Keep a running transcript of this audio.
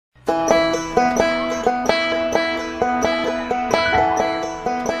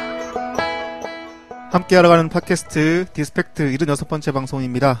함께 알아가는 팟캐스트 디스팩트 76번째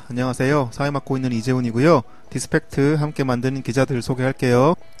방송입니다. 안녕하세요. 사회 맡고 있는 이재훈이고요. 디스팩트 함께 만드는 기자들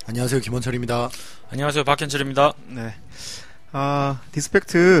소개할게요. 안녕하세요. 김원철입니다. 안녕하세요. 박현철입니다. 네.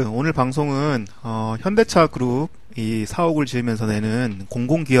 디스팩트 오늘 방송은 현대차 그룹이 사옥을 지으면서 내는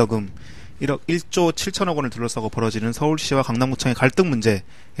공공기여금 1조 7천억 원을 둘러싸고 벌어지는 서울시와 강남구청의 갈등 문제에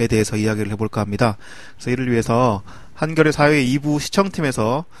대해서 이야기를 해볼까 합니다. 그래서 이를 위해서 한겨레 사회 2부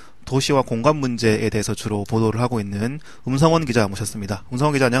시청팀에서 도시와 공간 문제에 대해서 주로 보도를 하고 있는 음성원 기자 모셨습니다.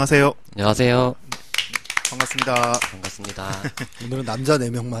 음성원 기자 안녕하세요. 안녕하세요. 반갑습니다. 반갑습니다. 오늘은 남자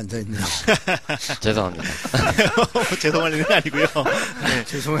 4명만 앉아있네요. 죄송합니다. 죄송할 일은 아니고요. 네.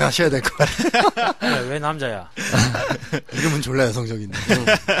 죄송해하셔야 될 것 같아요. 왜 남자야? 이름은 졸라 여성적인데.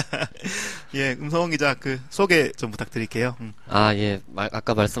 예, 음성원 기자 소개 좀 부탁드릴게요. 예.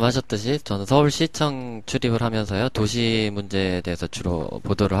 아까 말씀하셨듯이 저는 서울시청 출입을 하면서요. 도시 문제에 대해서 주로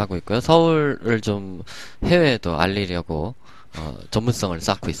보도를 하고 있고요. 서울을 좀 해외에도 알리려고 전문성을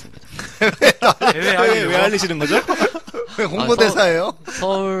쌓고 있습니다. 왜 알리시는 거죠? 왜 홍보대사예요?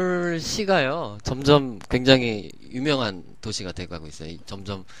 서울시가요, 점점 굉장히 유명한 도시가 돼가고 있어요.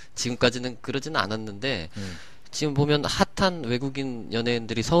 점점, 지금까지는 그러지는 않았는데, 지금 보면 핫한 외국인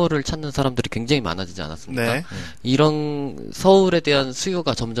연예인들이 서울을 찾는 사람들이 굉장히 많아지지 않았습니까? 네. 이런 서울에 대한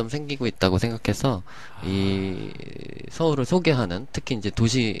수요가 점점 생기고 있다고 생각해서 이 서울을 소개하는, 특히 이제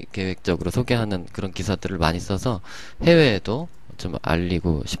도시 계획적으로 소개하는 그런 기사들을 많이 써서 해외에도 좀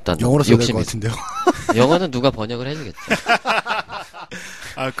알리고 싶다는 영어로 써야 될 욕심이 것 같은데요. 영어는 누가 번역을 해주겠죠.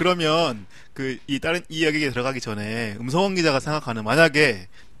 그러면 이 다른 이야기에 들어가기 전에 음성원 기자가 생각하는, 만약에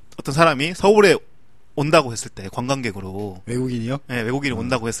어떤 사람이 서울에 온다고 했을 때, 관광객으로. 외국인이요? 네, 외국인이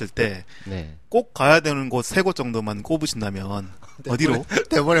온다고 했을 때, 네. 꼭 가야 되는 곳 3곳 정도만 꼽으신다면, 어디로?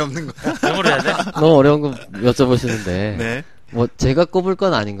 대본에 없는 거야. 영어로 해야 돼? 너무 어려운 거 여쭤보시는데, 네. 뭐, 제가 꼽을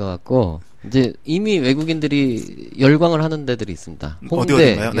건 아닌 것 같고, 이제 이미 외국인들이 열광을 하는 데들이 있습니다. 홍대,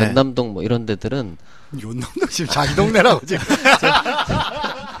 어딘가요? 네. 연남동 뭐 이런 데들은. 연남동 지금 자기 동네라고 지금.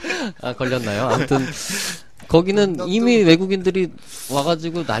 걸렸나요? 아무튼. 거기는 이미 외국인들이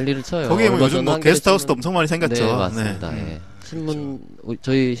와가지고 난리를 쳐요. 거기에 뭐 요즘 게스트하우스도 엄청 많이 생겼죠. 네, 맞습니다. 네.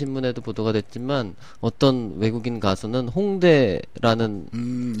 저희 신문에도 보도가 됐지만, 어떤 외국인 가수는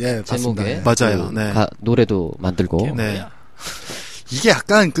홍대라는 예, 제목의 맞아요. 네. 노래도 만들고. 네. 이게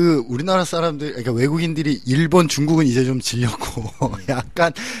약간 우리나라 사람들, 그러니까 외국인들이 일본, 중국은 이제 좀 질렸고,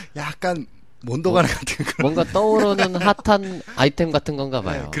 약간 몬도가네 같은 뭔가 떠오르는 핫한 아이템 같은 건가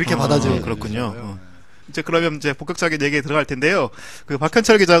봐요. 네, 그렇게 받아줘요. 그렇군요. 그러면 본격적인 얘기에 들어갈 텐데요.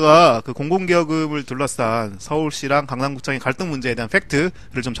 박현철 기자가 공공기여금을 둘러싼 서울시랑 강남구청의 갈등 문제에 대한 팩트를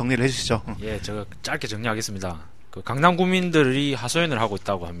좀 정리를 해주시죠. 예, 제가 짧게 정리하겠습니다. 강남구민들이 하소연을 하고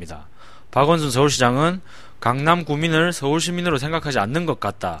있다고 합니다. 박원순 서울시장은 강남구민을 서울시민으로 생각하지 않는 것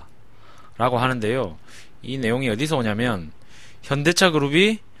같다 라고 하는데요. 이 내용이 어디서 오냐면,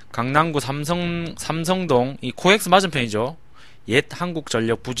 현대차그룹이 강남구 삼성동 이 코엑스 맞은편이죠. 옛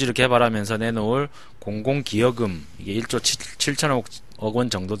한국전력 부지를 개발하면서 내놓을 공공기여금, 이게 1조 7천억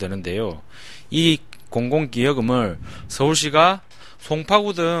원 정도 되는데요. 이 공공기여금을 서울시가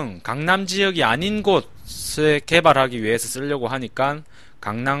송파구 등 강남 지역이 아닌 곳에 개발하기 위해서 쓰려고 하니까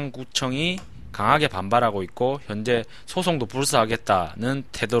강남구청이 강하게 반발하고 있고, 현재 소송도 불사하겠다는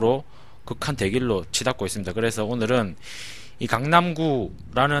태도로 극한 대결로 치닫고 있습니다. 그래서 오늘은 이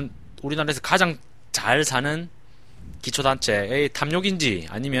강남구라는 우리나라에서 가장 잘 사는 기초단체의 탐욕인지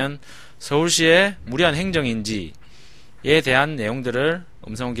아니면 서울시의 무리한 행정인지에 대한 내용들을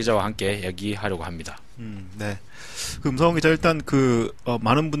음성원 기자와 함께 얘기하려고 합니다. 네. 음성원 기자, 일단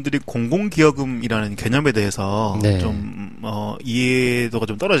많은 분들이 공공기여금이라는 개념에 대해서 네. 좀 이해도가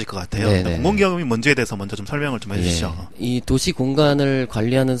좀 떨어질 것 같아요. 네. 공공기여금이 뭔지에 대해서 먼저 좀 설명을 좀 해주시죠. 이 도시 공간을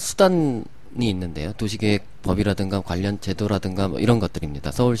관리하는 수단이 있는데요. 도시계획법이라든가 관련 제도라든가 뭐 이런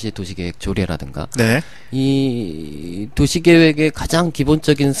것들입니다. 서울시 도시계획 조례라든가. 네. 이 도시계획의 가장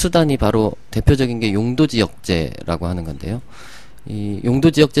기본적인 수단이 바로 대표적인 게 용도지역제라고 하는 건데요. 이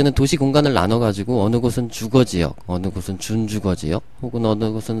용도지역제는 도시 공간을 나눠가지고 어느 곳은 주거지역, 어느 곳은 준주거지역, 혹은 어느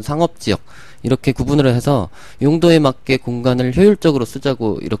곳은 상업지역 이렇게 구분을 해서 용도에 맞게 공간을 효율적으로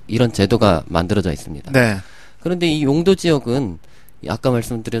쓰자고 이런 제도가 만들어져 있습니다. 네. 그런데 이 용도지역은 아까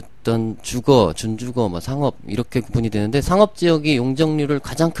말씀드렸던 주거, 준주거, 뭐 상업 이렇게 구분이 되는데, 상업지역이 용적률을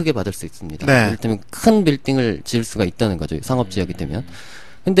가장 크게 받을 수 있습니다. 네. 예를 들면 큰 빌딩을 지을 수가 있다는 거죠. 상업지역이 되면.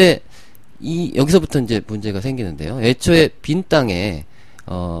 근데 여기서부터 이제 문제가 생기는데요. 애초에 빈 땅에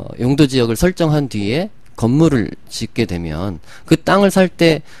용도지역을 설정한 뒤에 건물을 짓게 되면 그 땅을 살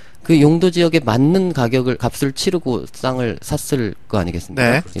때 그 용도 지역에 맞는 값을 치르고 땅을 샀을 거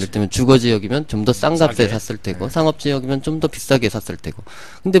아니겠습니까? 네. 이를테면 주거 지역이면 좀 더 싼 값에 싸게. 샀을 테고, 상업 지역이면 좀 더 비싸게 샀을 테고.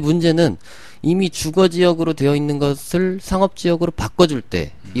 근데 문제는 이미 주거 지역으로 되어 있는 것을 상업 지역으로 바꿔줄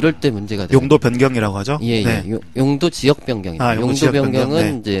때, 이럴 때 문제가 돼요. 용도 변경이라고 하죠? 예, 네. 용도 지역 변경입니다. 아, 용도 용도 지역 변경은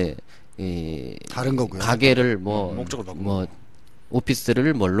변경, 이제 다른 거고요. 가게를 목적을 바꾸고. 뭐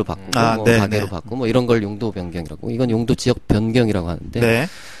오피스를 뭘로 바꾸고 아, 뭐 네, 가게로 네. 바꾸고 뭐 이런 걸 용도 변경이라고. 이건 용도 지역 변경이라고 하는데 네.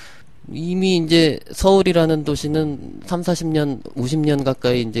 이미 이제 서울이라는 도시는 3, 40년, 50년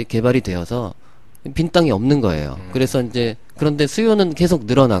가까이 이제 개발이 되어서 빈 땅이 없는 거예요. 그래서 이제 그런데 수요는 계속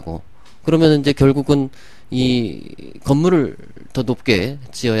늘어나고 그러면 이제 결국은 이 건물을 더 높게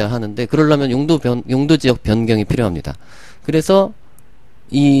지어야 하는데 그러려면 용도 지역 변경이 필요합니다. 그래서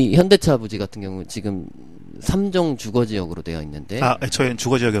이 현대차 부지 같은 경우 지금 3종 주거 지역으로 되어 있는데 아, 애초에는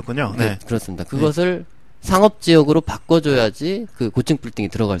주거 지역이었군요. 네. 그렇습니다. 그것을 상업 지역으로 바꿔줘야지 그 고층 빌딩이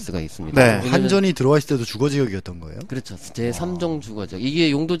들어갈 수가 있습니다. 네. 왜냐면- 한전이 들어와 있을 때도 주거 지역이었던 거예요? 그렇죠. 제 3종 주거 지역. 이게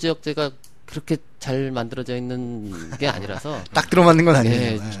용도 지역제가 그렇게 잘 만들어져 있는 게 아니라서 딱 들어맞는 건 아니에요.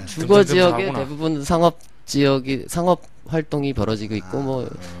 네, 네. 주거 지역에 듬성듬성하구나. 대부분 상업 지역이 상업 활동이 벌어지고 있고 뭐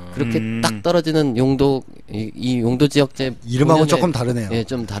그렇게 음. 딱 떨어지는 용도 이 용도 지역제 이름하고 운영에- 조금 다르네요. 예,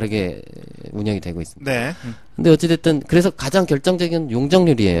 좀 다르게 운영이 되고 있습니다. 네. 근데 어찌됐든 그래서 가장 결정적인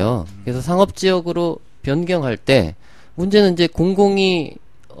용적률이에요. 그래서 상업 지역으로 변경할 때 문제는 이제 공공이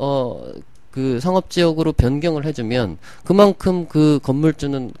그 상업 지역으로 변경을 해주면 그만큼 그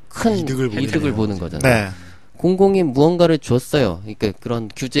건물주는 큰 이득을 이득을 보네요. 보는 거잖아요. 네. 공공이 무언가를 줬어요. 그러니까 그런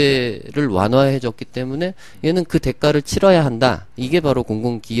규제를 완화해 줬기 때문에 얘는 그 대가를 치러야 한다. 이게 바로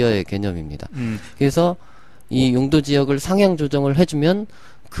공공기여의 개념입니다. 그래서 이 용도 지역을 상향 조정을 해주면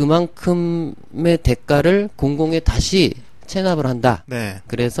그만큼의 대가를 공공에 다시 체납을 한다. 네.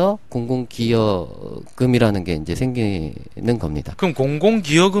 그래서 공공기여금이라는 게 이제 생기는 겁니다. 그럼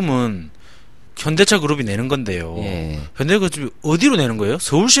공공기여금은 현대차 그룹이 내는 건데요. 예. 현대그룹이 어디로 내는 거예요?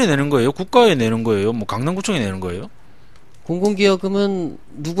 서울시에 내는 거예요? 국가에 내는 거예요? 뭐 강남구청에 내는 거예요? 공공기여금은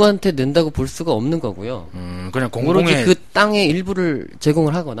누구한테 낸다고 볼 수가 없는 거고요. 그냥 오로지 공공의 그 땅의 일부를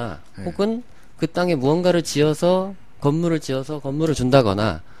제공을 하거나 네. 혹은 그 땅에 무언가를 지어서 건물을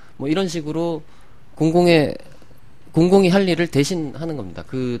준다거나 뭐 이런 식으로 공공이 할 일을 대신 하는 겁니다.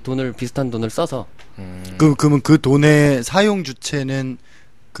 그 돈을 비슷한 돈을 써서 그러면 그 돈의 사용 주체는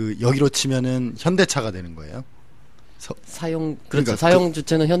그 여기로 치면은 현대차가 되는 거예요? 그렇죠. 그러니까 사용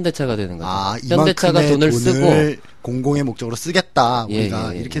주체는 현대차가 되는 거죠. 아, 현대차가 이만큼의 돈을 쓰고 공공의 목적으로 쓰겠다. 예,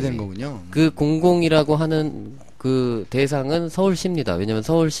 우리가 예, 이렇게 예, 되는 예. 거군요. 그 공공이라고 하는 그 대상은 서울시입니다. 왜냐하면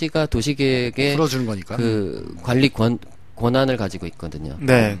서울시가 도시계획의 풀어주는 거니까. 그 관리 권한을 가지고 있거든요.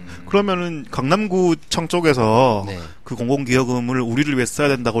 네. 그러면은 강남구청 쪽에서 네. 그 공공기여금을 우리를 위해 써야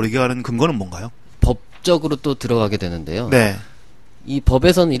된다고 얘기하는 근거는 뭔가요? 법적으로 또 들어가게 되는데요. 네. 이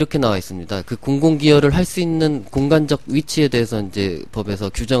법에서는 이렇게 나와 있습니다. 그 공공기여를 할 수 있는 공간적 위치에 대해서 이제 법에서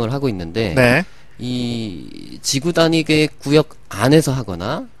규정을 하고 있는데 네. 이 지구 단위계 구역 안에서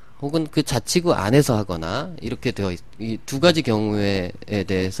하거나 혹은 그 자치구 안에서 하거나 이렇게 되어 이 두 가지 경우에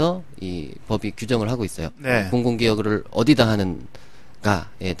대해서 이 법이 규정을 하고 있어요. 네. 공공기여를 어디다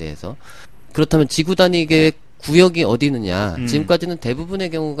하는가에 대해서. 그렇다면 지구 단위계 구역이 어디 있느냐? 지금까지는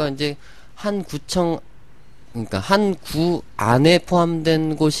대부분의 경우가 이제 한 구청 그러니까 한 구 안에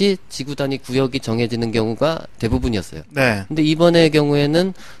포함된 곳이 지구 단위 구역이 정해지는 경우가 대부분이었어요. 네. 근데 이번의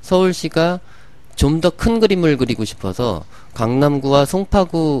경우에는 서울시가 좀 더 큰 그림을 그리고 싶어서 강남구와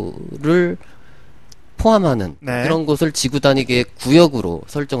송파구를 포함하는 네. 그런 곳을 지구 단위계 구역으로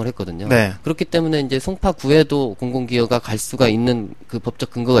설정을 했거든요. 네. 그렇기 때문에 이제 송파구에도 공공기여가 갈 수가 있는 그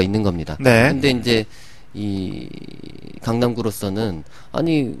법적 근거가 있는 겁니다. 네. 근데 이제 이 강남구로서는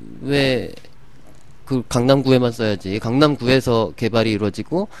아니 왜 그 강남구에만 써야지. 강남구에서 개발이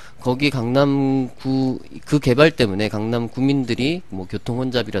이루어지고 거기 강남구 그 개발 때문에 강남 구민들이 뭐 교통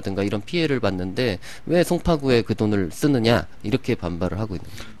혼잡이라든가 이런 피해를 받는데 왜 송파구에 그 돈을 쓰느냐 이렇게 반발을 하고 있는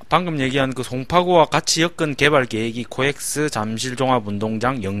거예요. 방금 얘기한 그 송파구와 같이 엮은 개발 계획이 코엑스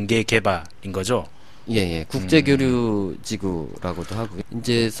잠실종합운동장 연계 개발인 거죠? 예. 국제교류지구라고도 하고요.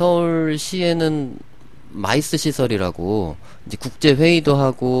 이제 서울시에는 마이스 시설이라고 이제 국제 회의도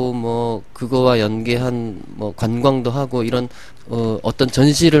하고 뭐 그거와 연계한 뭐 관광도 하고 이런 어떤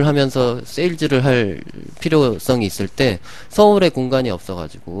전시를 하면서 세일즈를 할 필요성이 있을 때 서울에 공간이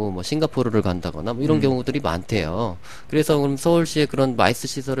없어가지고 뭐 싱가포르를 간다거나 뭐 이런 경우들이 많대요. 그래서 그럼 서울시에 그런 마이스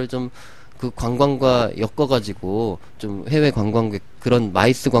시설을 좀 그 관광과 엮어가지고 좀 해외 관광객 그런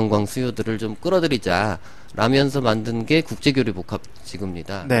마이스 관광 수요들을 좀 끌어들이자. 라면서 만든 게 국제교류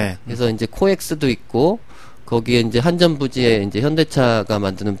복합지구입니다. 네. 그래서 이제 코엑스도 있고 거기에 이제 한전부지에 이제 현대차가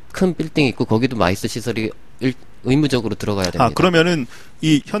만드는 큰 빌딩이 있고 거기도 마이스 시설이 의무적으로 들어가야 됩니다. 그러면은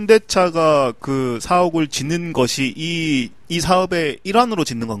이 현대차가 그 사옥을 짓는 것이 이 사업의 일환으로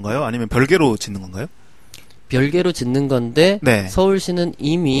짓는 건가요? 아니면 별개로 짓는 건가요? 별개로 짓는 건데 네. 서울시는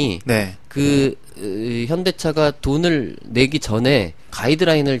이미 네. 현대차가 돈을 내기 전에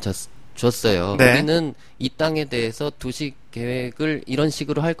가이드라인을 줬어요. 네. 우리는 이 땅에 대해서 도시 계획을 이런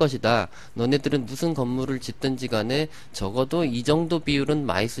식으로 할 것이다. 너네들은 무슨 건물을 짓든지 간에 적어도 이 정도 비율은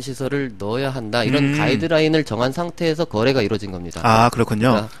마이스 시설을 넣어야 한다. 이런 가이드라인을 정한 상태에서 거래가 이루어진 겁니다.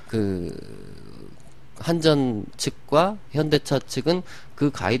 그렇군요. 그러니까 한전 측과 현대차 측은 그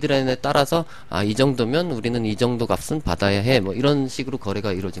가이드라인에 따라서 이 정도면 우리는 이 정도 값은 받아야 해. 뭐 이런 식으로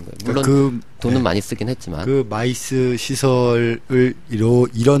거래가 이루어진 거예요. 물론 돈은 많이 쓰긴 했지만 그 마이스 시설을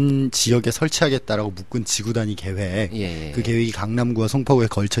이런 지역에 설치하겠다라고 묶은 지구 단위 계획, 그 계획이 강남구와 송파구에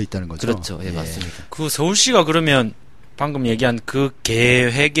걸쳐 있다는 거죠. 그렇죠. 예, 맞습니다. 그 서울시가 그러면 방금 얘기한 그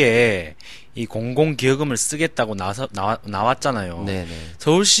계획에 이 공공기여금을 쓰겠다고 나왔잖아요. 네네.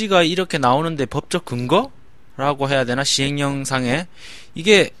 서울시가 이렇게 나오는데 법적 근거라고 해야 되나? 시행령상에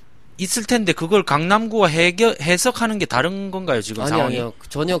이게 있을 텐데 그걸 강남구가 해석하는 게 다른 건가요, 지금 상황이? 아니요.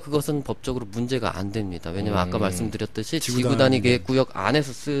 전혀 그것은 법적으로 문제가 안 됩니다. 왜냐면 아까 말씀드렸듯이 지구 단위 계획구역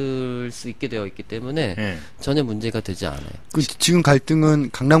안에서 쓸 수 있게 되어 있기 때문에 전혀 문제가 되지 않아요. 지금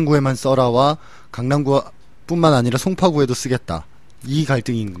갈등은 강남구에만 써라와 강남구뿐만 아니라 송파구에도 쓰겠다. 이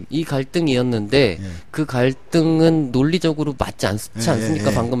갈등이었는데 그 갈등은 논리적으로 맞지 않지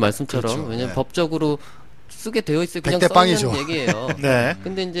않습니까? 방금 말씀처럼. 그렇죠. 왜냐면 법적으로 쓰게 되어 있어요. 그냥 백대빵이죠. 써있는 얘기예요. 네.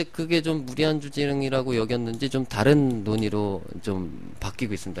 근데 이제 그게 좀 무리한 주장이라고 여겼는지 좀 다른 논의로 좀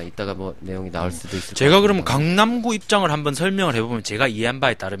바뀌고 있습니다. 이따가 뭐 내용이 나올 수도 있을 제가 것 그러면 같습니다. 강남구 입장을 한번 설명을 해보면 제가 이해한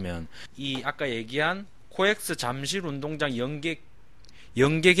바에 따르면 이 아까 얘기한 코엑스 잠실 운동장 연계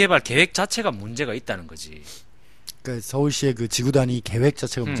개발 계획 자체가 문제가 있다는 거지. 그러니까 서울시의 그 지구 단위 계획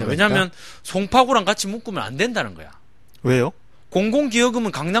자체가 문제가 왜냐하면 있다? 송파구랑 같이 묶으면 안 된다는 거야. 왜요?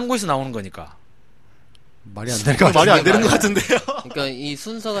 공공기여금은 강남구에서 나오는 거니까. 말이 안 되는 것 같은데. 말이 안 되는 것 같은데요. 그러니까 이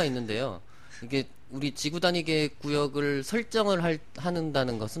순서가 있는데요. 이게 우리 지구 단위 계획 구역을 설정을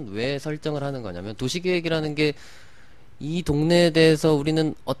한다는 것은 왜 설정을 하는 거냐면 도시계획이라는 게 이 동네에 대해서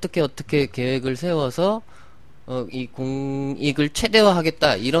우리는 어떻게 계획을 세워서 이 공익을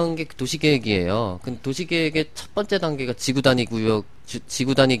최대화하겠다 이런 게 도시계획이에요. 그 도시계획의 첫 번째 단계가 지구 단위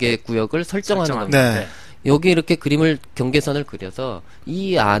계획 구역을 설정하는 겁니다. 네. 여기 이렇게 경계선을 그려서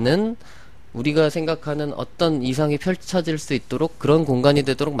이 안은 우리가 생각하는 어떤 이상이 펼쳐질 수 있도록 그런 공간이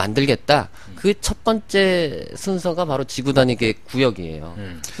되도록 만들겠다. 그 첫 번째 순서가 바로 지구 단위 계획 구역이에요.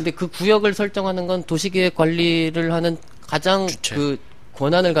 근데 그 구역을 설정하는 건 도시계획 관리를 하는 가장 그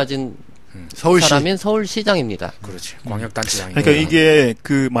권한을 가진 사람인 서울시장입니다. 그렇지. 광역단체장이. 그러니까 이게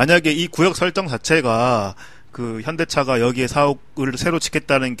만약에 이 구역 설정 자체가 현대차가 여기에 사옥을 새로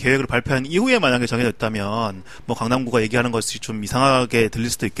짓겠다는 계획을 발표한 이후에 만약에 정해졌다면, 뭐 강남구가 얘기하는 것이 좀 이상하게 들릴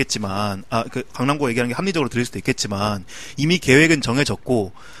수도 있겠지만, 강남구가 얘기하는 게 합리적으로 들릴 수도 있겠지만, 이미 계획은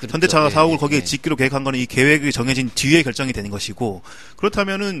정해졌고, 그렇죠. 현대차가 사옥을 거기에 짓기로 계획한 거는 이 계획이 정해진 뒤에 결정이 되는 것이고,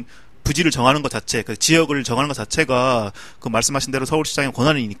 그렇다면은, 부지를 정하는 것 자체, 그 지역을 정하는 것 자체가 그 말씀하신 대로 서울시장의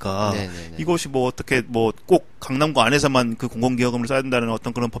권한이니까 네네네. 이것이 뭐 어떻게 뭐 꼭 강남구 안에서만 그 공공기여금을 써야 된다는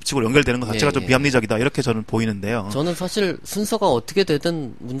어떤 그런 법칙으로 연결되는 것 자체가 좀 비합리적이다 이렇게 저는 보이는데요. 저는 사실 순서가 어떻게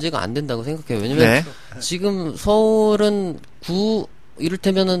되든 문제가 안 된다고 생각해요. 왜냐면 지금 서울은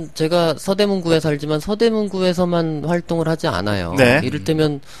이를테면은 제가 서대문구에 살지만 서대문구에서만 활동을 하지 않아요.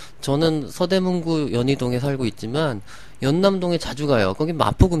 이를테면 저는 서대문구 연희동에 살고 있지만 연남동에 자주 가요. 거기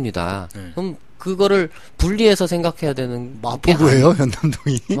마포구입니다. 그럼 그거를 분리해서 생각해야 되는 마포구예요,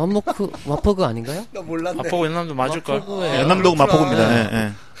 연남동이? 마포구 아닌가요? 나 몰랐네. 마포구 연남도 맞을걸? 연남동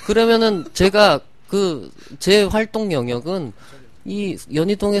마포구입니다. 그러면은 제가 제 활동 영역은 이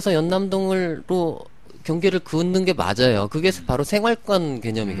연희동에서 연남동으로 경계를 그는 게 맞아요. 그게 바로 생활권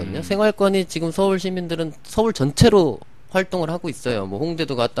개념이거든요. 생활권이 지금 서울 시민들은 서울 전체로 활동을 하고 있어요. 뭐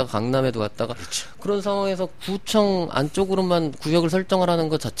홍대도 갔다가 강남에도 갔다가 그런 상황에서 구청 안쪽으로만 구역을 설정을 하는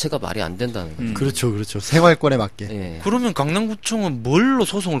것 자체가 말이 안 된다는 거죠. 그렇죠. 생활권에 맞게. 예. 그러면 강남구청은 뭘로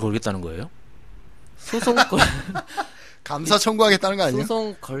소송을 걸겠다는 거예요? 감사 청구하겠다는 거 아니에요?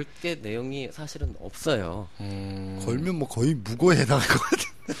 소송 걸 게 내용이 사실은 없어요. 걸면 뭐 거의 무고에 해당할 것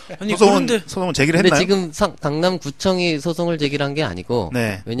같은데. 아니 소송은 제기를 근데 했나요? 지금 강남구청이 소송을 제기한 게 아니고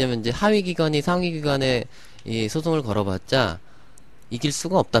왜냐면 이제 하위 기관이 상위 기관에 이 소송을 걸어봤자 이길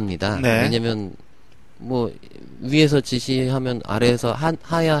수가 없답니다. 왜냐면 뭐 위에서 지시하면 아래에서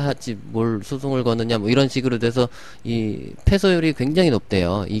하야 하지 뭘 소송을 거느냐 뭐 이런 식으로 돼서 이 패소율이 굉장히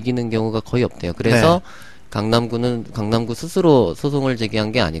높대요. 이기는 경우가 거의 없대요. 그래서 강남구 스스로 소송을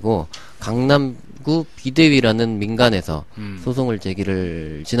제기한 게 아니고 강남 강남구 비대위라는 민간에서 소송을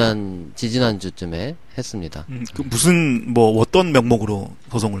제기를 지지난주쯤에 했습니다. 그 무슨 어떤 명목으로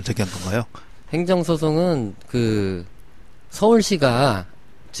소송을 제기한 건가요? 행정소송은 서울시가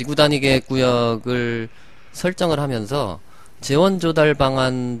지구단위계획구역을 설정을 하면서 재원조달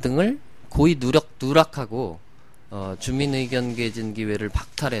방안 등을 고의 누락하고 주민의견 개진 기회를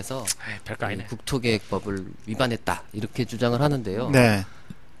박탈해서 별거 아니네. 국토계획법을 위반했다 이렇게 주장을 하는데요. 네.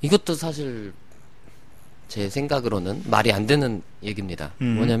 이것도 사실 제 생각으로는 말이 안 되는 얘기입니다.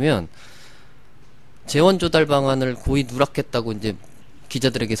 뭐냐면 재원조달 방안을 고의 누락했다고 이제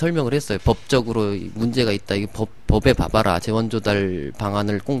기자들에게 설명을 했어요. 법적으로 문제가 있다. 이게 법에 봐봐라. 재원조달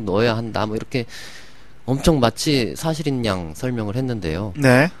방안을 꼭 넣어야 한다. 뭐 이렇게 엄청 마치 사실인 양 설명을 했는데요.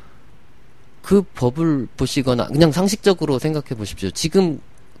 네. 그 법을 보시거나 그냥 상식적으로 생각해 보십시오. 지금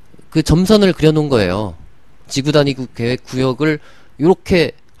그 점선을 그려놓은 거예요. 지구단위 계획 구역을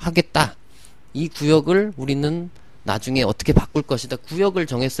이렇게 하겠다. 이 구역을 우리는 나중에 어떻게 바꿀 것이다. 구역을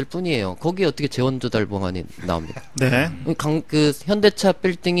정했을 뿐이에요. 거기에 어떻게 재원조달 방안이 나옵니다. 네. 현대차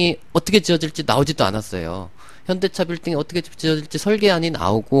빌딩이 어떻게 지어질지 나오지도 않았어요. 현대차 빌딩이 어떻게 지어질지 설계안이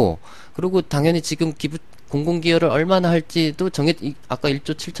나오고, 그리고 당연히 지금 공공기여를 얼마나 할지도 아까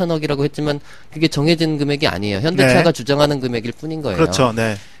 1조 7천억이라고 했지만 그게 정해진 금액이 아니에요. 현대차가 네. 주장하는 금액일 뿐인 거예요. 그렇죠.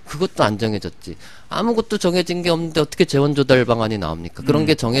 네. 그것도 안 정해졌지. 아무것도 정해진 게 없는데 어떻게 재원조달 방안이 나옵니까? 그런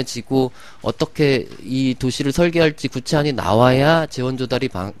게 정해지고 어떻게 이 도시를 설계할지 구체안이 나와야 재원조달이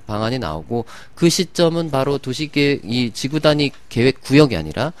방안이 나오고, 그 시점은 바로 이 지구단위 계획 구역이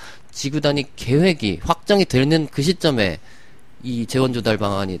아니라 지구단위 계획이 확정이 되는 그 시점에 이 재원조달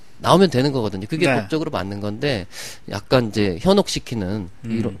방안이 나오면 되는 거거든요. 그게 네. 법적으로 맞는 건데 약간 이제 현혹시키는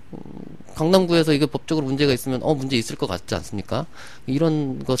이런 강남구에서 이게 법적으로 문제가 있으면 문제 있을 것 같지 않습니까?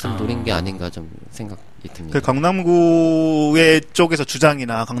 이런 것을 노린 게 아닌가 좀 생각이 듭니다. 그 강남구의 쪽에서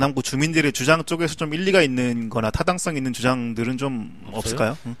주장이나 강남구 주민들의 주장 쪽에서 좀 일리가 있는 거나 타당성 있는 주장들은 좀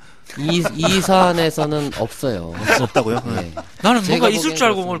없을까요? 이 사안에서는 없어요. 없다고요? 네. 나는 뭔가 제가 있을 줄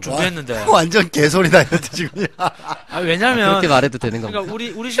알고 보기엔 뭘 준비했는데. 완전 개소리다 이랬지 지금. 왜냐면 그렇게 말해도 되는 겁니다.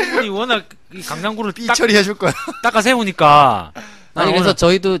 그러니까 우리 신분이 워낙 이 강남구를 삐 처리해줄 거야. 닦아 세우니까. 아니 그래서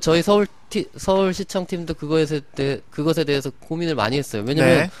저희 서울시청 팀도 그것에 대해서 고민을 많이 했어요.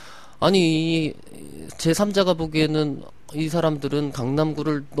 왜냐면 네. 아니 제 3자가 보기에는 이 사람들은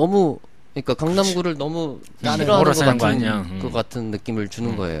강남구를 너무 싫어하는 것 같은 느낌을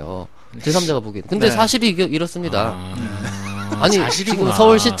주는 거예요. 제 3자가 보기에는. 근데 네. 사실이 이렇습니다. 아니 사실이구나. 지금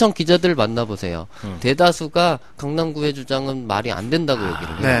서울시청 기자들 만나보세요. 대다수가 강남구의 주장은 말이 안 된다고 얘기를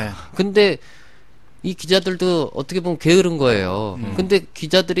해요. 네. 근데 이 기자들도 어떻게 보면 게으른 거예요. 근데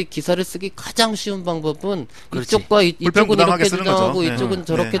기자들이 기사를 쓰기 가장 쉬운 방법은 그렇지. 이쪽과 이쪽은 이렇게 주장하고 거죠. 이쪽은 네.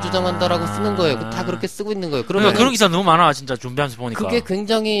 저렇게 네. 주장한다라고 쓰는 거예요. 다 그렇게 쓰고 있는 거예요. 그러면 그런 기사 너무 많아 진짜 준비하면서 보니까. 그게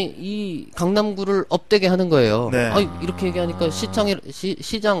굉장히 이 강남구를 업되게 하는 거예요. 네. 이렇게 얘기하니까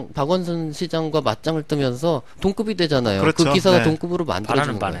시장 박원순 시장과 맞짱을 뜨면서 동급이 되잖아요. 그렇죠. 그 기사가 네. 동급으로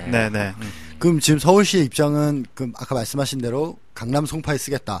만들어지는 바라는 거예요. 네. 그럼 지금 서울시의 입장은 아까 말씀하신 대로 강남 송파에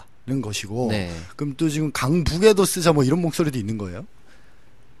쓰겠다는 것이고, 네. 그럼 또 지금 강북에도 쓰자 뭐 이런 목소리도 있는 거예요?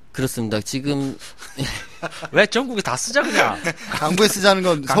 그렇습니다. 지금 왜 전국에 다 쓰자 그냥. 강북에 쓰자는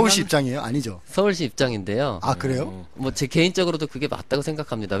건 서울시 입장이에요? 아니죠? 서울시 입장인데요. 아 그래요? 뭐 제 개인적으로도 그게 맞다고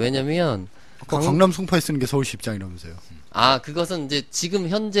생각합니다. 왜냐면 강남 송파에 쓰는 게 서울시 입장이라면서요? 그것은 이제 지금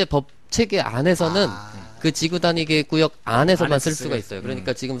현재 법 체계 안에서는 그 지구단위계 구역 안에서만 쓸 수가 있어요.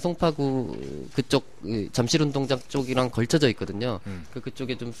 그러니까 지금 송파구 그쪽 잠실운동장 쪽이랑 걸쳐져 있거든요.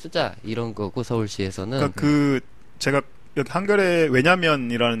 그쪽에 좀 쓰자 이런 거고 서울시에서는 그러니까 제가 여기 한겨레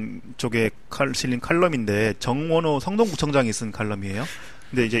왜냐면이라는 쪽에 실린 칼럼인데 정원호 성동구청장이 쓴 칼럼이에요.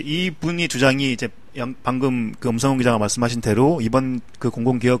 근데 이제 이분이 주장이 이제 방금 그 엄성훈 기자가 말씀하신 대로 이번 그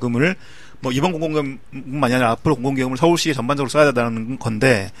공공기여금을 이번 공공기여금뿐만 아니라 앞으로 공공기여금을 서울시에 전반적으로 써야 된다는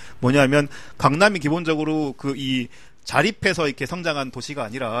건데, 뭐냐면 강남이 기본적으로 이 자립해서 이렇게 성장한 도시가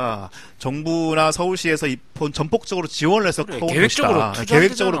아니라 정부나 서울시에서 전폭적으로 지원을 해서 커온 계획적으로 도시다.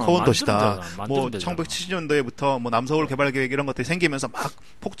 계획적으로 되잖아. 커온 도시다. 만들면 되잖아. 1970년대부터 남서울 개발 계획 이런 것들이 생기면서 막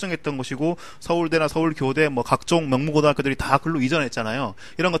폭증했던 것이고, 서울대나 서울교대 각종 명문고등학교들이 다 글로 이전했잖아요.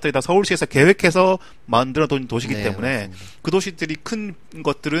 이런 것들이 다 서울시에서 계획해서 만들어 둔 도시기 네, 때문에 맞습니다. 그 도시들이 큰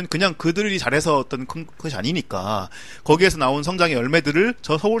것들은 그냥 그들이 잘해서 어떤 큰 것이 아니니까 거기에서 나온 성장의 열매들을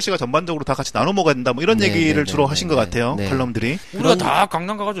저 서울시가 전반적으로 다 같이 나눠 먹어야 된다. 이런 네, 얘기를 네, 주로 네, 하신 네, 것 같아요. 네. 칼럼들이. 우리가 다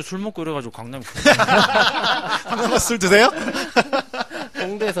강남 가가지고 술 먹고 이래가지고 강남. 한번 술 드세요?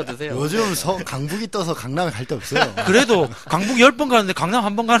 홍대에서 드세요. 요즘 강북이 떠서 강남에 갈 데 없어요. 그래도 강북 10번 가는데 강남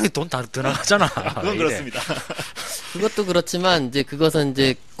한 번 가는데 돈 다 들어가잖아. 그건 그렇습니다. 그것도 그렇지만 이제 그것은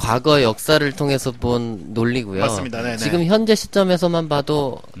이제 과거 역사를 통해서 본 논리고요. 맞습니다. 네네. 지금 현재 시점에서만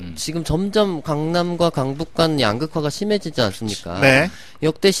봐도 지금 점점 강남과 강북 간 양극화가 심해지지 않습니까? 네.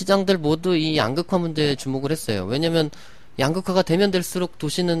 역대 시장들 모두 이 양극화 문제에 주목을 했어요. 왜냐면 양극화가 되면 될수록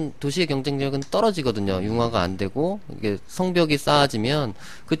도시의 경쟁력은 떨어지거든요. 융화가 안 되고 이게 성벽이 쌓아지면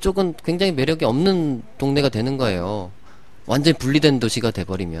그쪽은 굉장히 매력이 없는 동네가 되는 거예요. 완전히 분리된 도시가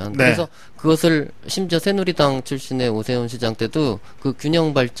돼버리면. 네. 그래서 그것을 심지어 새누리당 출신의 오세훈 시장 때도 그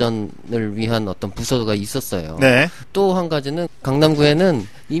균형 발전을 위한 어떤 부서가 있었어요. 네. 또 한 가지는 강남구에는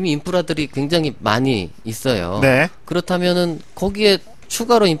이미 인프라들이 굉장히 많이 있어요. 네. 그렇다면은 거기에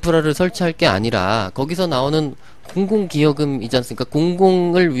추가로 인프라를 설치할 게 아니라 거기서 나오는 공공기여금이지 않습니까?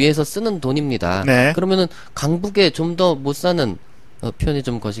 공공을 위해서 쓰는 돈입니다. 네. 그러면은 강북에 좀 더 못 사는 표현이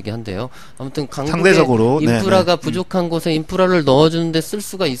좀 거시기 한데요. 아무튼 강북에 상대적으로 인프라가 부족한 곳에 인프라를 넣어주는데 쓸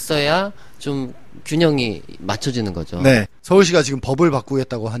수가 있어야 좀 균형이 맞춰지는 거죠. 네. 서울시가 지금 법을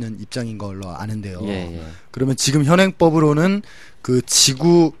바꾸겠다고 하는 입장인 걸로 아는데요. 예. 그러면 지금 현행법으로는 그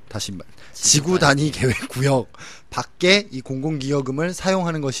지구 단위 계획 구역 밖에 이 공공기여금을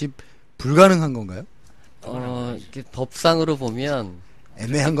사용하는 것이 불가능한 건가요? 이렇게 법상으로 보면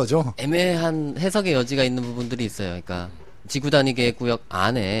애매한 거죠. 애매한 해석의 여지가 있는 부분들이 있어요. 그러니까 지구 단위 계획 구역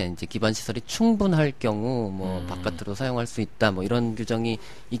안에 이제 기반 시설이 충분할 경우 뭐 바깥으로 사용할 수 있다 뭐 이런 규정이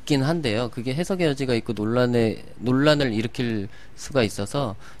있긴 한데요. 그게 해석의 여지가 있고 논란을 일으킬 수가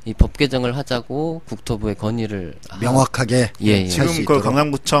있어서 이 법 개정을 하자고 국토부에 건의를 명확하게 예. 지금 그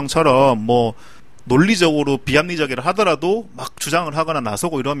강남구청처럼 뭐 논리적으로 비합리적이라 하더라도 막 주장을 하거나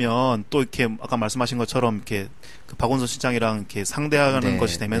나서고 이러면 또 이렇게 아까 말씀하신 것처럼 이렇게 그 박원순 시장이랑 이렇게 상대하는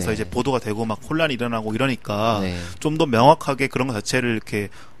것이 되면서 이제 보도가 되고 막 혼란이 일어나고 이러니까 좀 더 명확하게 그런 것 자체를 이렇게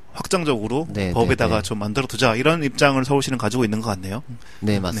확장적으로 법에다가 좀 만들어 두자 이런 입장을 서울시는 가지고 있는 것 같네요.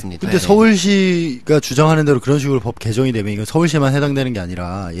 네, 맞습니다. 근데 서울시가 주장하는 대로 그런 식으로 법 개정이 되면 이건 서울시에만 해당되는 게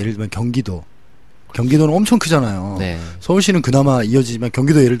아니라 예를 들면 경기도는 엄청 크잖아요. 네. 서울시는 그나마 이어지지만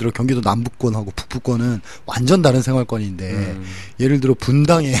경기도 예를 들어 경기도 남북권하고 북부권은 완전 다른 생활권인데 예를 들어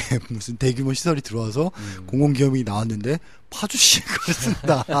분당에 무슨 대규모 시설이 들어와서 공공기여금이 나왔는데 파주시에 그걸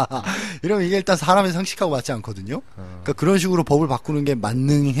쓴다. 이러면 이게 일단 사람의 상식하고 맞지 않거든요. 그러니까 그런 식으로 법을 바꾸는 게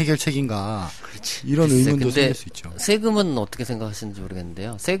만능 해결책인가. 이런 의문도 생길 수 있죠. 세금은 어떻게 생각하시는지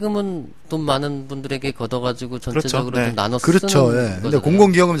모르겠는데요. 세금은 돈 많은 분들에게 걷어가지고 전체적으로 좀 나눠 쓰는 거잖아요. 근데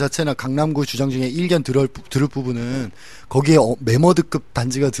공공기여금 자체나 강남구 주장 중에 일견 들을 부분은 거기에 메머드급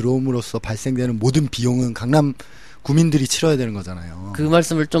단지가 들어옴으로써 발생되는 모든 비용은 강남 구민들이 치러야 되는 거잖아요. 그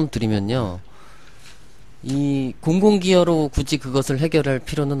말씀을 좀 드리면요. 이 공공기여로 굳이 그것을 해결할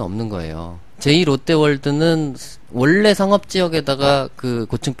필요는 없는 거예요. 제2롯데월드는 원래 상업지역에다가 그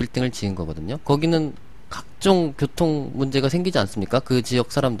고층 빌딩을 지은 거거든요. 거기는 각종 교통 문제가 생기지 않습니까? 그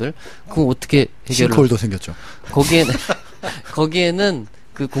지역 사람들. 그거 어떻게 해결을. 싱크홀도 생겼죠. 거기에는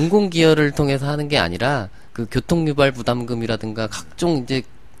그 공공기여를 통해서 하는 게 아니라 그 교통유발 부담금이라든가 각종 이제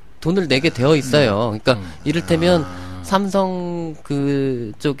돈을 내게 되어 있어요. 그러니까 이를테면 삼성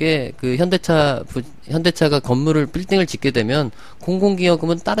그쪽에 그 현대차가 건물을 빌딩을 짓게 되면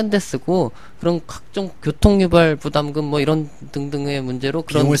공공기여금은 다른 데 쓰고 그런 각종 교통유발 부담금 뭐 이런 등등의 문제로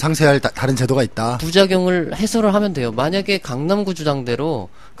그런 비용을 상쇄할 다른 제도가 있다. 부작용을 해소를 하면 돼요. 만약에 강남구 주장대로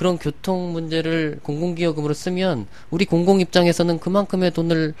그런 교통 문제를 공공기여금으로 쓰면 우리 공공 입장에서는 그만큼의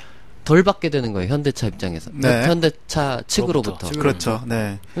돈을 덜 받게 되는 거예요. 현대차 입장에서. 현대차 측으로부터. 그렇죠.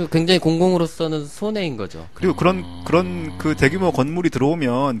 네. 굉장히 공공으로서는 손해인 거죠. 그리고 그런 그 대규모 건물이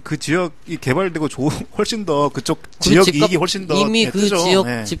들어오면 그 지역이 개발되고 훨씬 더 그쪽 지역 이익이 훨씬 더 이미 그 뜨죠. 지역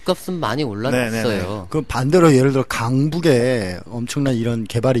집값은 많이 올랐어요. 그럼 반대로 예를 들어 강북에 엄청난 이런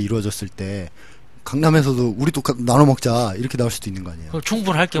개발이 이루어졌을 때 강남에서도 우리 또 나눠 먹자 이렇게 나올 수도 있는 거 아니에요?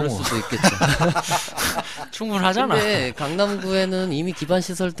 충분할 경우. 그럴 수도 있겠죠. 충분하잖아. 근데 강남구에는 이미 기반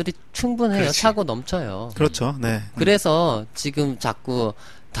시설들이 충분해요. 그렇지. 차고 넘쳐요. 그렇죠. 네. 그래서 지금 자꾸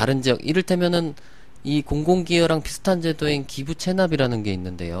다른 지역 이를테면은 이 공공기여랑 비슷한 제도인 기부 체납이라는 게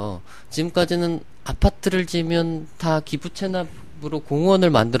있는데요. 지금까지는 아파트를 지으면 다 기부 체납으로 공원을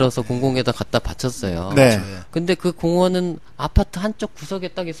만들어서 공공에다 갖다 바쳤어요. 네. 근데 그 공원은 아파트 한쪽 구석에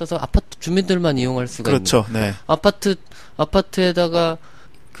딱 있어서 아파트 주민들만 이용할 수가 그렇죠. 있는. 네. 아파트에다가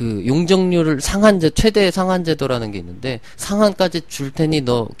그 용적률을 최대 상한 제도라는 게 있는데 상한까지 줄 테니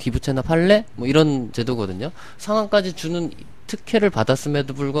너 기부 체납할래? 뭐 이런 제도거든요. 상한까지 주는 특혜를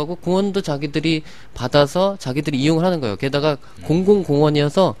받았음에도 불구하고 공원도 자기들이 받아서 자기들이 이용을 하는 거예요. 게다가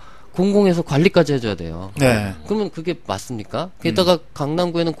공공공원이어서 공공에서 관리까지 해줘야 돼요. 네. 그러면 그게 맞습니까? 게다가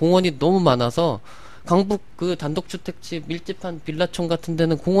강남구에는 공원이 너무 많아서 강북 그 단독주택지 밀집한 빌라촌 같은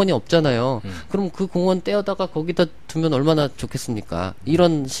데는 공원이 없잖아요. 그럼 그 공원 떼어다가 거기다 두면 얼마나 좋겠습니까?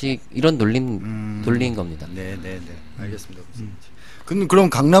 이런 논리인 겁니다. 네네네. 알겠습니다. 그럼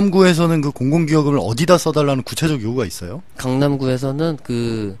강남구에서는 그 공공기여금을 어디다 써달라는 구체적 요구가 있어요? 강남구에서는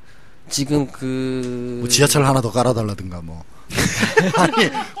지금 뭐 지하철 하나 더 깔아달라든가 뭐. 아니,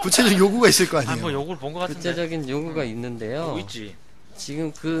 구체적 요구가 있을 거 아니에요? 뭐 요구를 본 것 같은데. 구체적인 요구가 있는데요. 있지.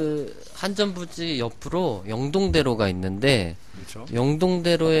 지금 한전부지 옆으로 영동대로가 있는데, 그렇죠.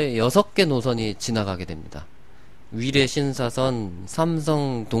 영동대로에 6개 노선이 지나가게 됩니다. 위례 신사선,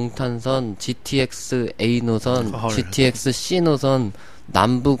 삼성 동탄선, GTX A 노선, GTX C 노선,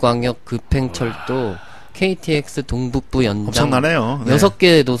 남부광역 급행철도, KTX 동북부 연장. 엄청나네요. 네.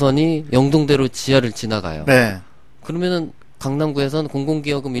 6개 노선이 영동대로 지하를 지나가요. 네. 그러면은 강남구에서는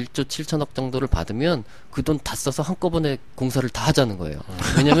공공기여금 1조 7천억 정도를 받으면 그 돈 다 써서 한꺼번에 공사를 다 하자는 거예요.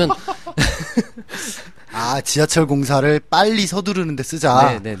 왜냐면 지하철 공사를 빨리 서두르는데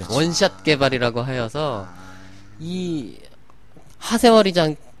쓰자. 네네. 원샷 개발이라고 하여서 이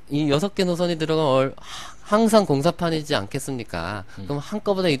하세월이장 이 6개 노선이 들어가면 항상 공사판이지 않겠습니까? 그럼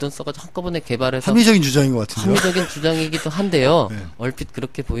한꺼번에 이 돈 써가지고 한꺼번에 개발해서 합리적인 주장인 것 같은데요. 합리적인 주장이기도 한데요. 네. 얼핏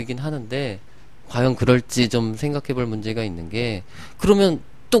그렇게 보이긴 하는데 과연 그럴지 좀 생각해볼 문제가 있는 게 그러면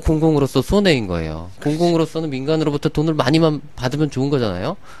또 공공으로서 손해인 거예요. 공공으로서는 민간으로부터 돈을 많이만 받으면 좋은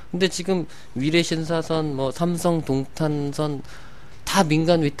거잖아요. 근데 지금 위례신사선, 삼성 동탄선 다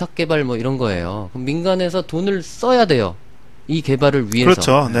민간 위탁 개발 이런 거예요. 그럼 민간에서 돈을 써야 돼요. 이 개발을 위해서.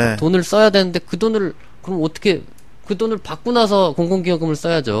 그렇죠. 네. 돈을 써야 되는데 그 돈을 그럼 어떻게 그 돈을 받고 나서 공공기여금을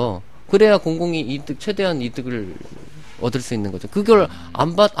써야죠. 그래야 공공이 최대한 이득을 얻을 수 있는 거죠. 그걸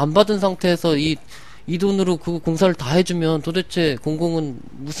안 받은 상태에서 이 돈으로 그 공사를 다 해주면 도대체 공공은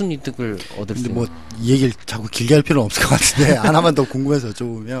무슨 이득을 얻을 수 있는? 이 얘기를 자꾸 길게 할 필요는 없을 것 같은데 하나만 더 궁금해서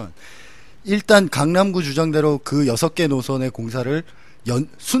여쭤보면 일단 강남구 주장대로 그 6개 노선의 공사를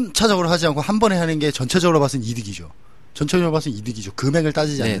순차적으로 하지 않고 한 번에 하는 게 전체적으로 봐서는 이득이죠. 전체적으로 봐서는 이득이죠. 금액을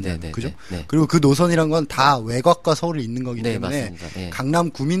따지지 않는다면. 그죠? 네. 그리고 그 노선이란 건 다 외곽과 서울에 있는 거기 때문에 강남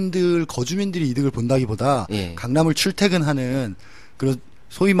구민들, 거주민들이 이득을 본다기보다 강남을 출퇴근하는 그런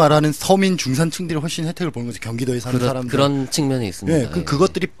소위 말하는 서민 중산층들이 훨씬 혜택을 보는 거죠. 경기도에 사는 사람들. 그런 측면이 있습니다.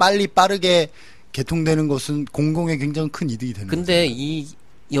 그것들이 빠르게 개통되는 것은 공공에 굉장히 큰 이득이 되는 거죠. 근데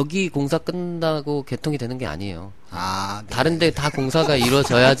여기 공사 끝나고 개통이 되는 게 아니에요. 다른 데 다 공사가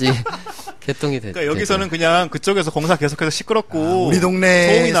이루어져야지 개통이 되죠. 그러니까 여기서는 그냥 그쪽에서 공사 계속해서 시끄럽고 우리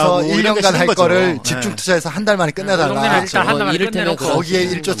동네에서 1년간 할 거를 집중 투자해서 한 달 만에 끝내달라. 일단 한 달 만에 이를테면 끝내놓고 거기에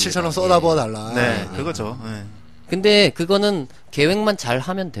 1조 7천원 쏟아부어 달라. 네, 그거죠. 네. 근데 그거는 계획만 잘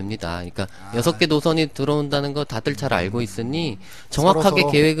하면 됩니다. 그러니까 6개 노선이 들어온다는 거 다들 잘 알고 있으니 정확하게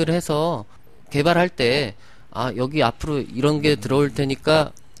서로. 계획을 해서 개발할 때 여기 앞으로 이런 게 들어올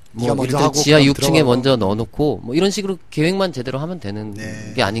테니까 일단 지하 6층에 먼저 넣어놓고 이런 식으로 계획만 제대로 하면 되는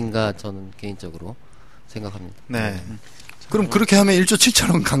게 아닌가 저는 개인적으로 생각합니다. 네. 그럼 그렇게 하면 1조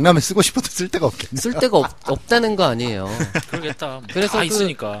 7천원 강남에 쓰고 싶어도 쓸 데가 없겠네. 쓸 데가 없다는 거 아니에요. 그러겠다. 그래서 다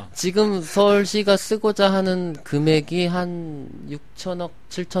있으니까. 지금 서울시가 쓰고자 하는 금액이 한 6천억,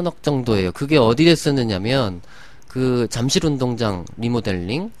 7천억 정도예요. 그게 어디에 쓰느냐면 그 잠실운동장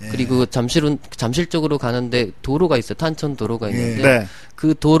리모델링 그리고 잠실 쪽으로 가는데 도로가 있어요. 탄천 도로가 있는데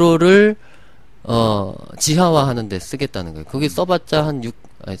그 도로를 지하화하는 데 쓰겠다는 거예요. 거기 써봤자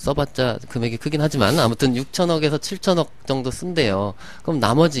써봤자 금액이 크긴 하지만 아무튼 6천억에서 7천억 정도 쓴대요. 그럼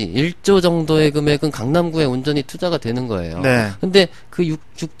나머지 1조 정도의 금액은 강남구에 온전히 투자가 되는 거예요. 네. 근데 그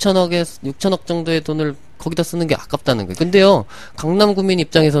 6천억 정도의 돈을 거기다 쓰는 게 아깝다는 거예요. 근데요, 강남구민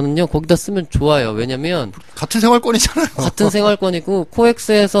입장에서는요, 거기다 쓰면 좋아요. 왜냐면 같은 생활권이잖아요. 같은 생활권이고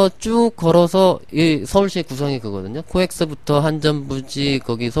코엑스에서 쭉 걸어서 이 서울시 구성이 그거든요. 코엑스부터 한전부지,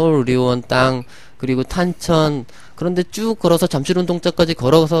 거기 서울의료원 땅, 그리고 탄천, 그런데 쭉 걸어서 잠실운동장까지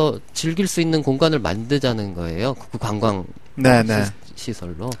걸어서 즐길 수 있는 공간을 만들자는 거예요. 그 관광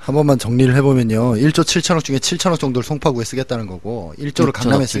시설로. 한 번만 정리를 해보면요. 1조 7천억 중에 7천억 정도를 송파구에 쓰겠다는 거고 1조를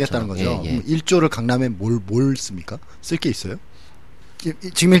강남에 쓰겠다는 거죠. 1조를 강남에 뭘 씁니까? 쓸 게 있어요?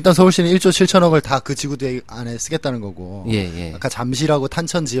 지금 일단 서울시는 1조 7천억을 다 그 지구대 안에 쓰겠다는 거고 아까 잠실하고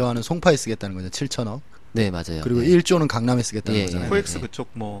탄천 지하화는 송파에 쓰겠다는 거죠. 7천억. 네, 맞아요. 그리고 1조는 강남에 쓰겠다는 거잖아요. 코엑스 그쪽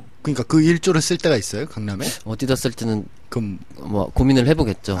그러니까 그 1조를 쓸 데가 있어요? 강남에? 어디다 쓸지는 그럼 고민을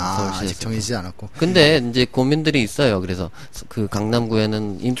해보겠죠. 서울시에서. 아직 정해지지 않았고. 근데 이제 고민들이 있어요. 그래서 그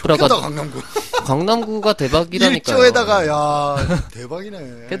강남구에는 인프라가 강남구가 대박이라니까요. 1조에다가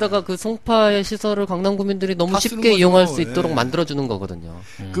대박이네. 게다가 그 송파의 시설을 강남구민들이 너무 쉽게 이용할 수 있도록 만들어주는 거거든요.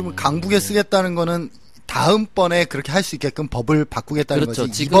 그러면 강북에 쓰겠다는 거는 다음번에 그렇게 할 수 있게끔 법을 바꾸겠다는 그렇죠.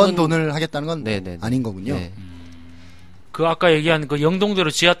 거지. 이번 돈을 하겠다는 건 아닌 거군요. 그 아까 얘기한 그 영동대로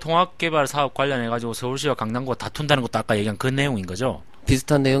지하 통합 개발 사업 관련해 가지고 서울시와 강남구가 다툰다는 것도 아까 얘기한 그 내용인 거죠?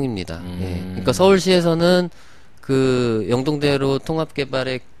 비슷한 내용입니다. 예. 그러니까 서울시에서는 그 영동대로 통합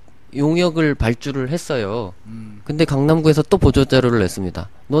개발에 용역을 발주를 했어요. 근데 강남구에서 또 보조자료를 냈습니다.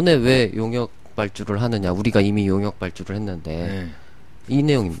 너네 왜 용역 발주를 하느냐? 우리가 이미 용역 발주를 했는데. 이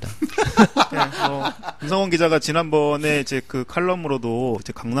내용입니다. 김성원 기자가 지난번에 이제 그 칼럼으로도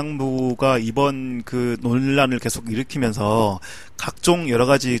이제 강남구가 이번 그 논란을 계속 일으키면서 각종 여러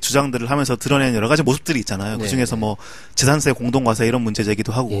가지 주장들을 하면서 드러낸 여러 가지 모습들이 있잖아요. 그 중에서 뭐 재산세 공동과세 이런 문제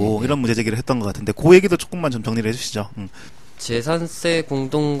제기도 하고 이런 문제 제기를 했던 것 같은데 그 얘기도 조금만 좀 정리를 해주시죠. 재산세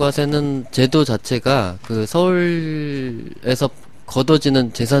공동과세는 제도 자체가 그 서울에서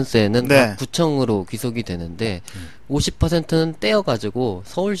걷어지는 재산세는 각 구청으로 귀속이 되는데 50%는 떼어가지고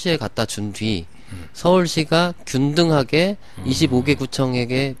서울시에 갖다 준 뒤 서울시가 균등하게 25개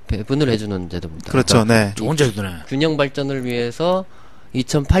구청에게 배분을 해주는 제도입니다. 그렇죠. 그러니까 네. 좋은 제도네. 균형 발전을 위해서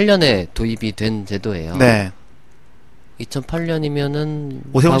 2008년에 도입이 된 제도예요. 네. 2008년이면은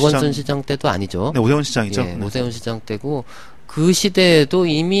오세훈 박원순 시장 때도 아니죠. 네, 오세훈 시장이죠. 예, 오세훈 시장 때고 그 시대에도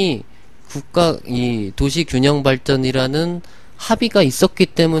이미 이 도시 균형 발전이라는 합의가 있었기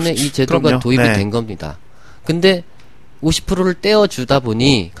때문에 이 제도가 그럼요. 도입이 된 겁니다. 근데 50%를 떼어주다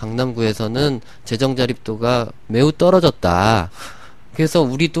보니 강남구에서는 재정 자립도가 매우 떨어졌다. 그래서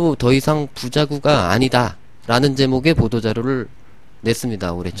우리도 더 이상 부자구가 아니다라는 제목의 보도자료를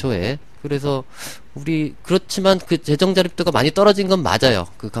냈습니다. 올해 초에. 그래서 그렇지만 그 재정 자립도가 많이 떨어진 건 맞아요.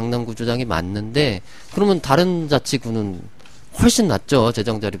 그 강남구 주장이 맞는데 그러면 다른 자치구는 훨씬 낮죠.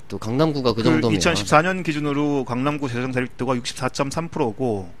 재정 자립도. 강남구가 그 정도면. 2014년 기준으로 강남구 재정 자립도가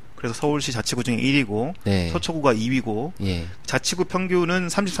 64.3%고 그래서 서울시 자치구 중에 1위고 서초구가 2위고 자치구 평균은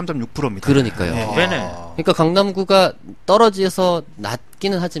 33.6%입니다. 그러니까요. 그러니까 강남구가 떨어져서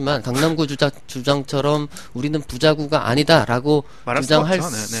낮기는 하지만 강남구 주장처럼 우리는 부자구가 아니다라고 주장할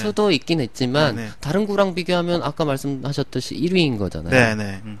수도 있긴 했지만 다른 구랑 비교하면 아까 말씀하셨듯이 1위인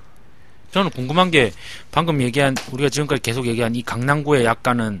거잖아요. 저는 궁금한 게 방금 얘기한 우리가 지금까지 계속 얘기한 이 강남구의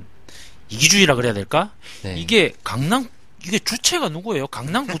약간은 이기주의라 그래야 될까? 이게 이게 주체가 누구예요?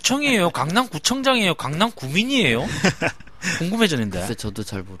 강남구청이에요? 강남구청장이에요? 강남구민이에요? 궁금해졌는데. 글쎄 저도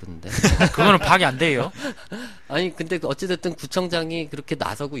잘 모르는데. 그거는 파악이 안 돼요. 아니 근데 어찌됐든 구청장이 그렇게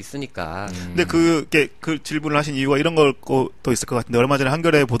나서고 있으니까. 근데 그 질문을 하신 이유가 이런 것도 있을 것 같은데 얼마 전에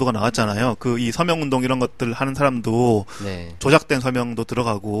한겨레 보도가 나왔잖아요. 이 서명운동 이런 것들 하는 사람도 조작된 서명도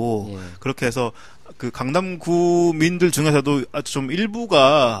들어가고 그렇게 해서 그 강남구민들 중에서도 아주 좀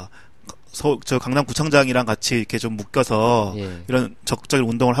일부가 저 강남구청장이랑 같이 이렇게 좀 묶여서 이런 적극적인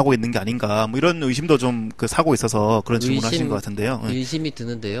운동을 하고 있는 게 아닌가 뭐 이런 의심도 좀 사고 있어서 그런 질문을 하신 것 같은데요. 의심이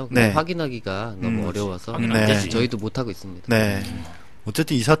드는데요. 확인하기가 너무 어려워서 저희도 못 하고 있습니다.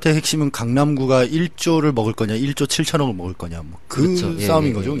 어쨌든 이 사태의 핵심은 강남구가 1조를 먹을 거냐, 1조 7천억을 먹을 거냐, 뭐 그렇죠.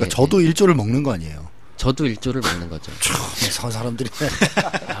 싸움인 거죠. 그러니까 저도 1조를 먹는 거 아니에요. 저도 1조를 먹는 거죠. 이상한 사람들이.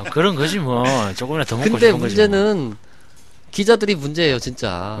 그런 거지 뭐. 조금이나 더 먹고 근데 싶은 거지. 근데 문제는 기자들이 문제예요,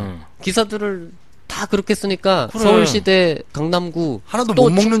 진짜. 기사들을 다 그렇게 쓰니까 그래. 서울시대 강남구 하나도 못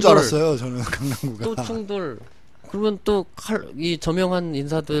먹는 줄 알았어요, 저는 강남구가. 또 충돌. 그러면 또 이 저명한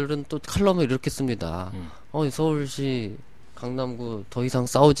인사들은 또 칼럼을 이렇게 씁니다. 서울시 강남구 더 이상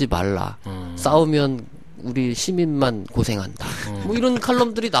싸우지 말라. 싸우면 우리 시민만 고생한다. 뭐 이런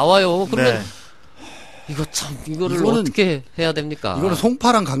칼럼들이 나와요. 그러면 이거를 어떻게 해야 됩니까? 이거는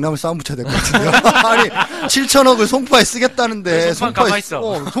송파랑 강남을 싸움 붙여야 될 것 같은데요. 아니 7천억을 송파에 쓰겠다는데 송파 가만히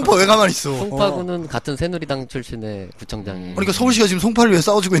있어. 송파 왜 가만히 있어? 송파구는 같은 새누리당 출신의 구청장이. 그러니까 서울시가 지금 송파를 위해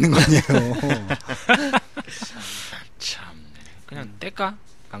싸워주고 있는 거 아니에요? 참, 그냥 뗄까?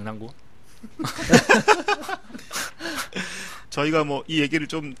 강남구? 저희가 뭐 이 얘기를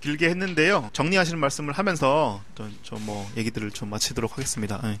좀 길게 했는데요. 정리하시는 말씀을 하면서 좀 뭐 얘기들을 좀 마치도록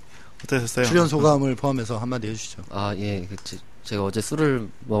하겠습니다. 어떠셨어요? 출연 소감을 포함해서 한마디 해주시죠. 제가 어제 술을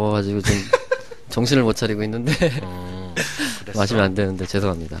먹어가지고 좀 정신을 못 차리고 있는데 마시면 안 되는데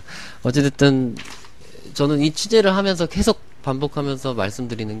죄송합니다. 어찌됐든 저는 이 취재를 하면서 계속 반복하면서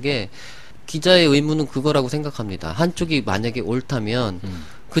말씀드리는 게 기자의 의무는 그거라고 생각합니다. 한쪽이 만약에 옳다면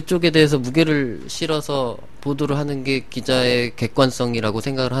그쪽에 대해서 무게를 실어서 보도를 하는 게 기자의 객관성이라고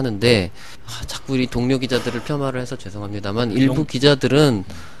생각을 하는데 자꾸 우리 동료 기자들을 폄하를 해서 죄송합니다만 일부 기자들은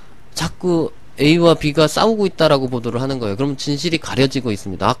자꾸 A와 B가 싸우고 있다라고 보도를 하는 거예요. 그럼 진실이 가려지고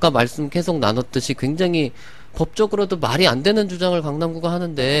있습니다. 아까 말씀 계속 나눴듯이 굉장히 법적으로도 말이 안 되는 주장을 강남구가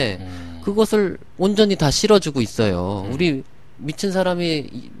하는데 그것을 온전히 다 실어주고 있어요. 우리 미친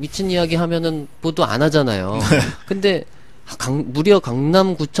사람이 미친 이야기 하면은 보도 안 하잖아요. 근데 무려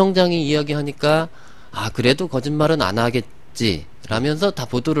강남구청장이 이야기하니까 그래도 거짓말은 안 하겠지 라면서 다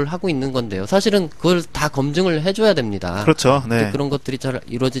보도를 하고 있는 건데요. 사실은 그걸 다 검증을 해줘야 됩니다. 그렇죠. 네. 그런 것들이 잘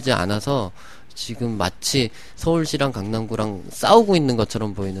이루어지지 않아서 지금 마치 서울시랑 강남구랑 싸우고 있는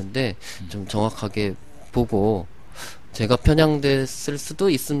것처럼 보이는데 좀 정확하게 보고 제가 편향됐을 수도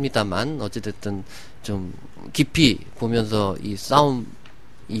있습니다만 어찌됐든 좀 깊이 보면서 이 싸움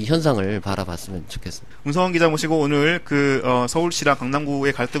이 현상을 바라봤으면 좋겠습니다. 문성원 기자 모시고 오늘 서울시랑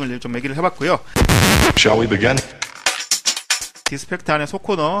강남구의 갈등을 좀 얘기를 해봤고요. Shall we begin? 디스팩트 안의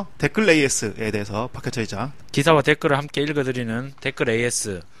소코너 댓글 AS에 대해서 박현철 기자. 기사와 댓글을 함께 읽어드리는 댓글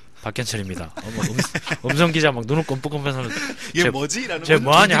AS 박현철입니다. 음성 기자 막 눈을 껌뻑껌뻑해서 이게 뭐지? 라는 쟤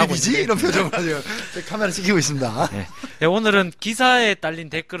뭐하냐 하고 이지 이런 표정을 하죠. 카메라 찍히고 있습니다. 네. 네, 오늘은 기사에 딸린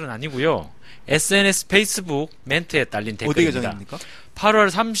댓글은 아니고요. SNS 페이스북 멘트에 딸린 어디 댓글입니다. 계정입니까? 8월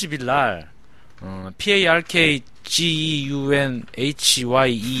 30일 날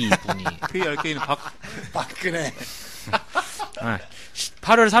PARKGUNHYE 분이 PARK는 박근혜.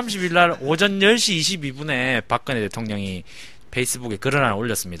 8월 30일 날 오전 10시 22분에 박근혜 대통령이 페이스북에 글을 하나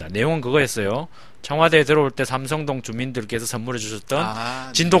올렸습니다. 내용은 그거였어요. 청와대에 들어올 때 삼성동 주민들께서 선물해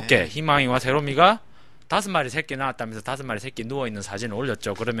주셨던 진돗개 네. 희망이와 세롬이가 5마리 새끼 낳았다면서 5마리 새끼 누워있는 사진을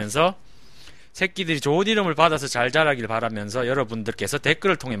올렸죠. 그러면서 새끼들이 좋은 이름을 받아서 잘 자라길 바라면서 여러분들께서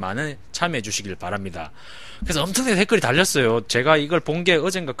댓글을 통해 많은 참여해 주시길 바랍니다. 그래서 엄청나게 댓글이 달렸어요. 제가 이걸 본 게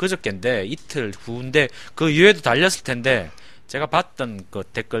어젠가 그저께인데 이틀 후인데 그 이후에도 달렸을 텐데 제가 봤던 그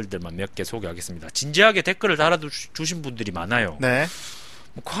댓글들만 몇 개 소개하겠습니다. 진지하게 댓글을 달아주신 분들이 많아요. 네.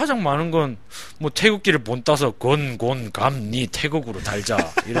 뭐 가장 많은 건 뭐 태극기를 본 따서 건곤감니 태극으로 달자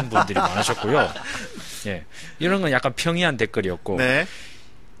이런 분들이 많으셨고요. 예, 이런 건 약간 평이한 댓글이었고 네.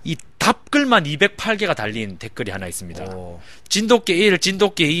 이 답글만 208개가 달린 댓글이 하나 있습니다. 오. 진돗개 1,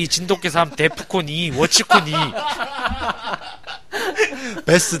 진돗개 2, 진돗개 3, 데프콘 2, 워치콘 2.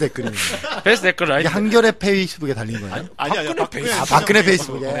 베스트 댓글입니다. 베스트 댓글 이게 아니죠? 한겨레 페이스북에 달린 거예요? 아니야. 박근혜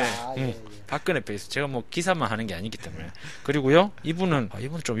페이스북에. 응. 박근혜 페이스. 제가 뭐 기사만 하는 게 아니기 때문에. 그리고요, 이분은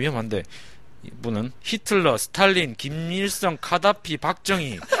좀 위험한데, 이분은 히틀러, 스탈린, 김일성, 카다피,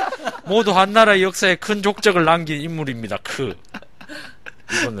 박정희 모두 한나라의 역사에 큰 족적을 남긴 인물입니다.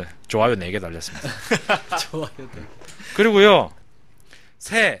 이분은 좋아요 4개 달렸습니다. 좋아요. 그리고요,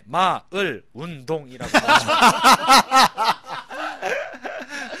 새, 마을, 운동이라고 하십니다.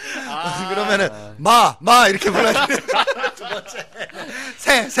 그러면은 마 이렇게 불러야 돼. 두 번째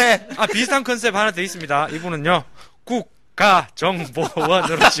새 비슷한 컨셉 하나 더 있습니다. 이분은요,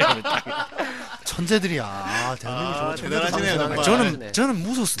 국가정보원으로 지금을 딱. 천재들이야. 대한민국 대단하시네요, 정말. 저는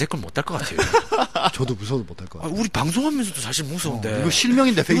무서워서 댓글 못 달 것 같아요. 저도 무서워도 못할 것 같아요. 우리 방송하면서도 사실 무서운데. 이거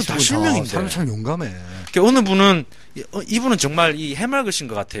실명인데 이거 다 페이스북은 실명인데. 사람 참 용감해. 어느 분은 이분은 정말 이 해맑으신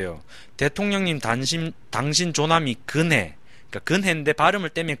것 같아요. 대통령님 당신 조남이 근해. 그러니까 근해인데 발음을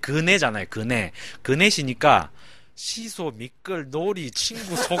떼면 근해잖아요. 근해시니까 시소, 미끌, 놀이,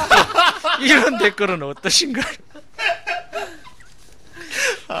 친구, 속고 이런 댓글은 어떠신가요?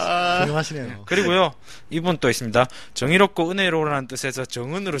 훌륭하시네요. 그리고요, 이분 또 있습니다. 정의롭고 은혜로우라는 뜻에서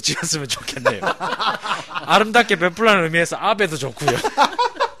정은으로 지었으면 좋겠네요. 아름답게 베풀라는 의미에서 아베도 좋고요.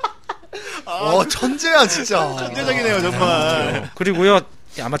 천재야 진짜. 천재적이네요, 정말. 그리고요,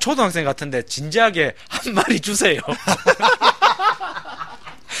 아마 초등학생 같은데 진지하게 한 마리 주세요.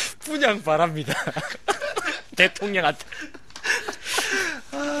 분양 바랍니다. 대통령한테.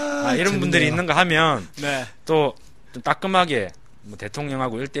 이런 재밌네요. 분들이 있는가 하면 네. 또 좀 따끔하게 뭐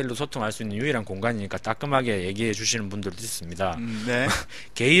대통령하고 1대1로 소통할 수 있는 유일한 공간이니까 따끔하게 얘기해 주시는 분들도 있습니다. 네.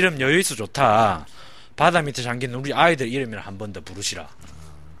 개 이름 여유있어 좋다. 바다 밑에 잠긴 우리 아이들 이름이라 한 번 더 부르시라.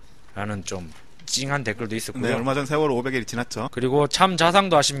 라는 좀 찡한 댓글도 있었고요. 네, 얼마 전 세월 500일이 지났죠. 그리고 참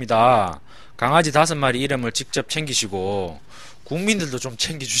자상도 하십니다. 강아지 5마리 이름을 직접 챙기시고 국민들도 좀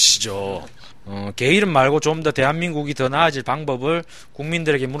챙겨주시죠. 개 이름 말고 좀 더 대한민국이 더 나아질 방법을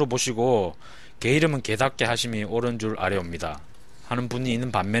국민들에게 물어보시고 개 이름은 개답게 하심이 옳은 줄 아래옵니다. 하는 분이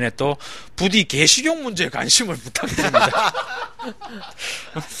있는 반면에 또 부디 개식용 문제에 관심을 부탁드립니다.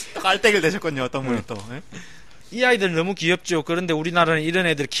 깔때기를 내셨군요, 어떤 분이 또. 네? 이 아이들 너무 귀엽죠. 그런데 우리나라는 이런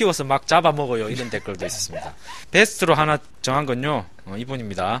애들 키워서 막 잡아먹어요. 이런 댓글도 있었습니다. 베스트로 하나 정한 건요,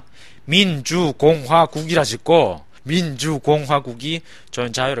 이분입니다. 민주공화국이라 짓고 민주공화국이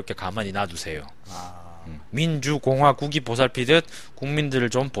저는 자유롭게 가만히 놔두세요. 민주공화국이 보살피듯 국민들을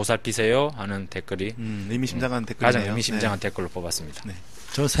좀 보살피세요 하는 댓글이 의미심장한 댓글이네요. 가장 의미심장한 댓글로 뽑았습니다. 네.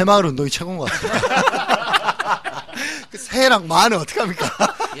 저는 새마을 운동이 최고인 것 같아요. 그 새랑 마는 어떻게 합니까?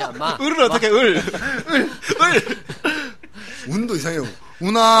 야, 마. 을은 어떻게 을. 운도 이상해요.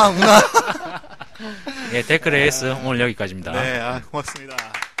 운아. 예, 댓글 AS 오늘 여기까지입니다. 네, 고맙습니다.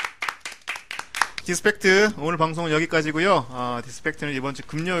 디스팩트 오늘 방송은 여기까지고요. 디스팩트는 이번 주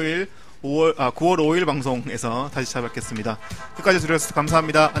금요일 9월 5일 방송에서 다시 찾아뵙겠습니다. 끝까지 들어주셔서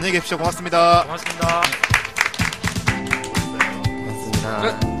감사합니다. 안녕히 계십시오. 고맙습니다. 고맙습니다.